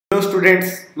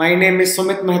students, my name is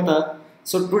Sumit Mehta.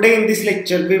 So today in this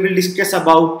lecture we will discuss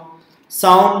about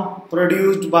sound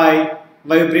produced by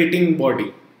vibrating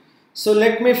body. So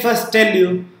let me first tell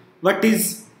you what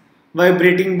is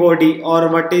vibrating body or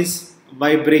what is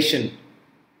vibration.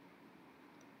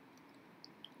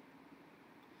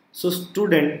 So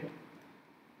student,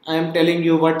 I am telling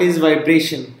you what is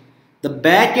vibration. The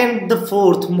back and the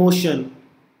forth motion,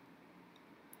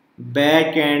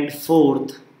 back and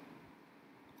forth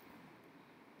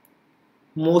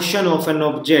motion of an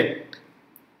object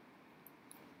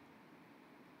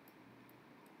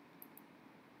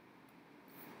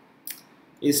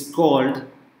is called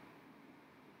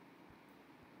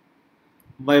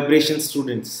vibration,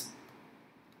 students.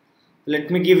 Let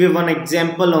me give you one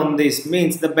example on this,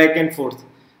 means the back and forth.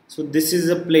 So this is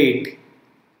a plate,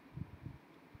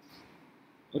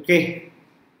 okay.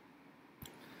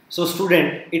 So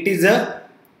student, it is a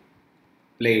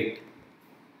plate,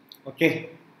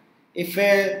 okay. If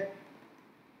a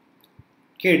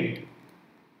kid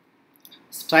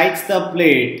strikes the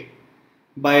plate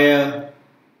by a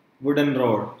wooden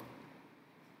rod,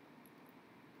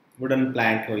 wooden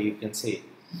plank, or you can say,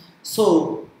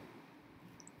 so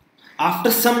after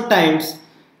some times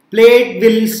plate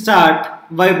will start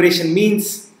vibration,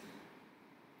 means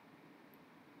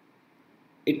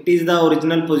it is the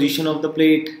original position of the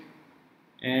plate,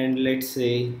 and let's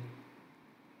say,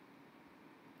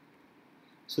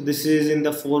 so this is in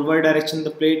the forward direction the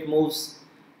plate moves,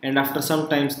 and after some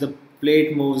times the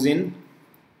plate moves in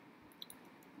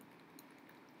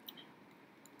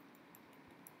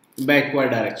backward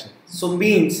direction. So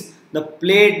means the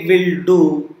plate will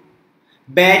do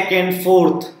back and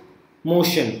forth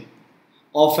motion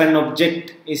of an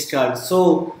object is called.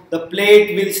 So the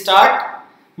plate will start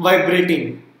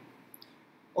vibrating.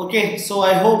 Okay, so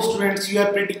I hope students you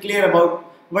are pretty clear about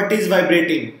what is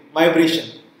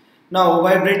vibration. Now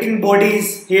vibrating body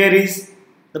is, here is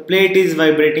the plate is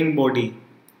vibrating body,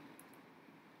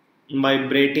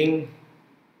 vibrating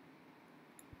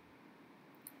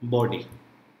body,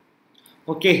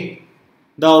 okay.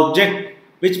 The object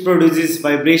which produces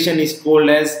vibration is called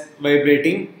as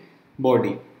vibrating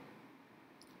body.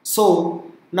 So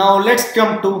now let's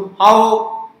come to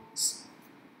how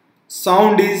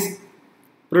sound is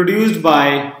produced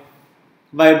by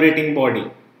vibrating body.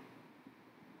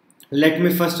 Let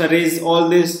me first erase all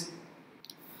this.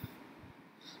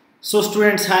 So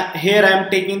students, here I am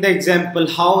taking the example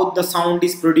how the sound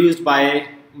is produced by a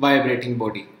vibrating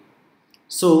body.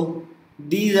 So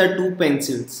these are two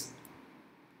pencils,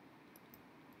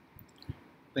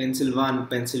 pencil 1,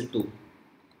 pencil 2,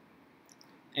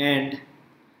 and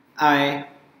I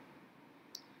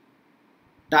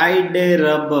tied a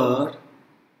rubber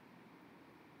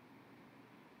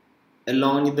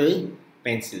along the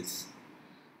pencils,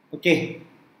 okay.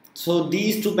 So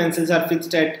these two pencils are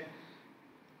fixed at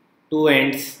two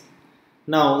ends.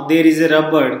 Now there is a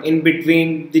rubber in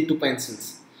between the two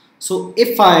pencils. So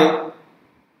if I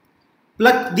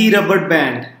pluck the rubber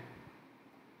band,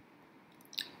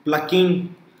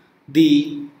 plucking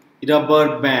the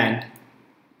rubber band,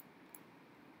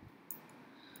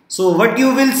 so what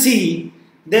you will see,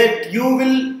 that you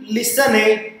will listen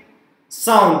a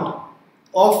sound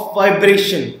of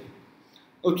vibration,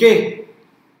 okay.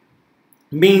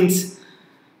 Means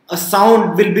a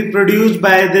sound will be produced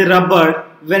by the rubber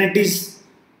when it is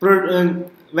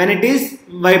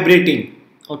vibrating,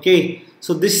 okay.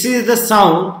 So this is the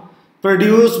sound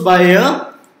produced by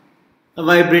a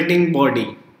vibrating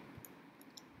body.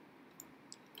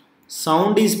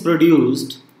 Sound is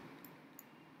produced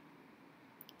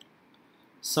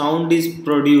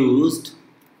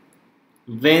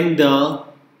when the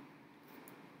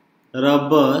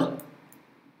rubber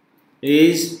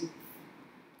is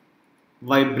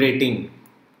vibrating,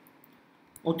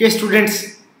 okay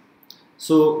students.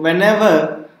 So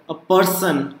whenever a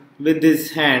person with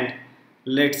his hand,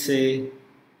 let's say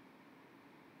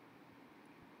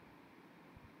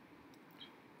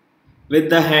with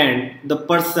the hand, the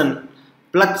person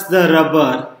plucks the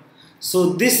rubber,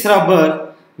 so this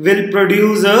rubber will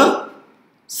produce a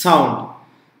sound.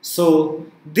 So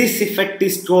this effect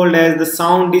is called as the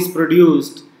sound is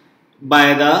produced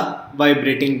by the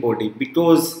vibrating body,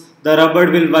 because the rubber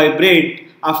will vibrate.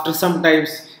 After some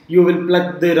times you will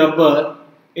pluck the rubber,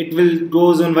 it will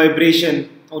goes on vibration,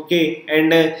 okay,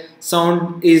 and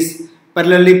sound is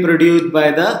parallelly produced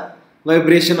by the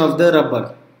vibration of the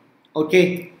rubber,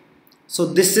 okay. So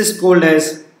this is called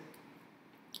as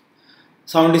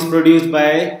sound is produced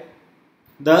by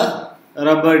the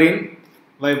rubber in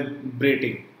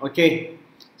vibrating, okay.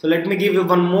 So let me give you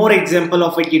one more example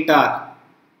of a guitar.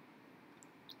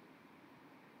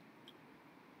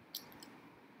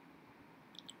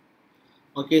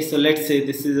 Okay, so let's say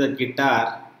this is a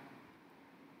guitar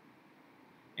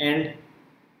and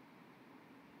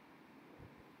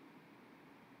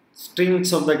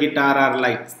strings of the guitar are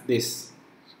like this.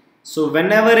 So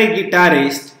whenever a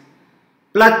guitarist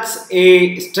plucks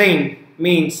a string,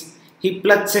 means he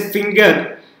plucks a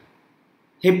finger,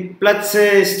 he plucks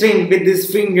a string with his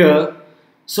finger,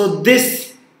 so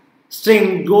this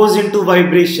string goes into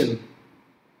vibration.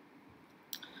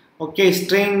 Okay,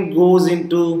 string goes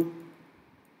into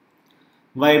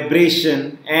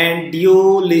vibration and you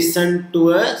listen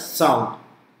to a sound,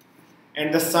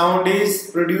 and the sound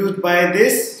is produced by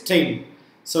this string.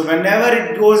 So whenever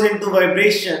it goes into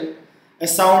vibration, a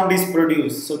sound is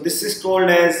produced. So this is called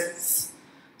as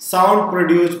sound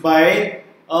produced by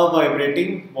a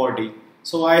vibrating body.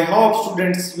 So I hope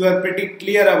students you are pretty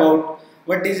clear about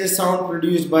what is a sound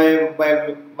produced by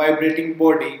a vibrating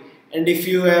body, and if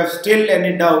you have still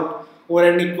any doubt or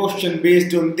any question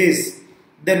based on this,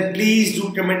 then please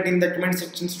do comment in the comment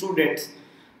section, students.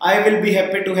 I will be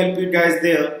happy to help you guys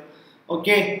there.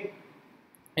 Okay,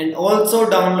 and also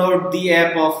download the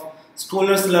app of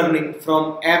Scholars Learning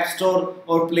from App Store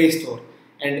or Play Store.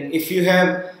 And if you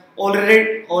have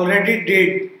already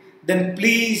did, then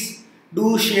please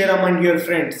do share among your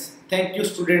friends. Thank you,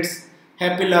 students.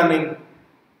 Happy learning.